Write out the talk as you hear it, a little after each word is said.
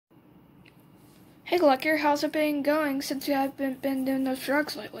Hey Luckier, how's it been going since you haven't been doing those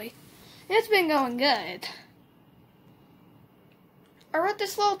drugs lately? It's been going good. I wrote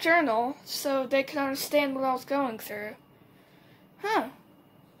this little journal so they could understand what I was going through.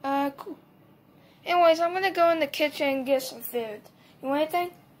 Cool. Anyways, I'm gonna go in the kitchen and get some food. You want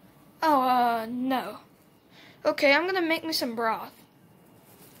anything? Oh, no. Okay, I'm gonna make me some broth.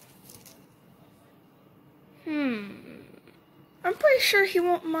 I'm pretty sure he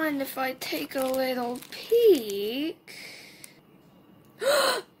won't mind if I take a little peek.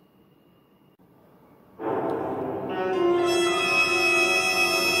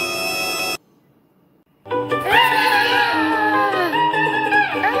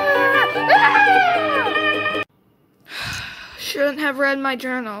 Shouldn't have read my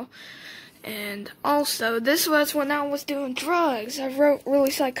journal. And also, this was when I was doing drugs. I wrote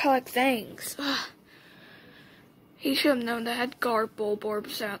really psychotic things. He should have known that I had garble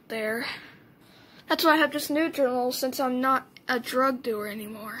orbs out there. That's why I have this new journal, since I'm not a drug doer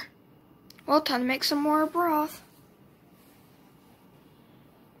anymore. Well, time to make some more broth.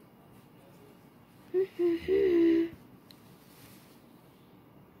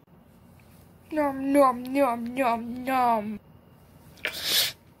 Nom nom nom nom nom.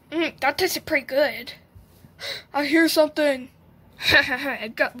 That tasted pretty good. I hear something.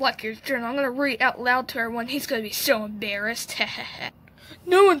 I got Lucky's journal. I'm gonna read it out loud to everyone. He's gonna be so embarrassed.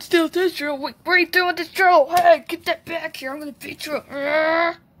 No one steals this journal. What are you doing with this journal? Hey, get that back here. I'm gonna beat you up.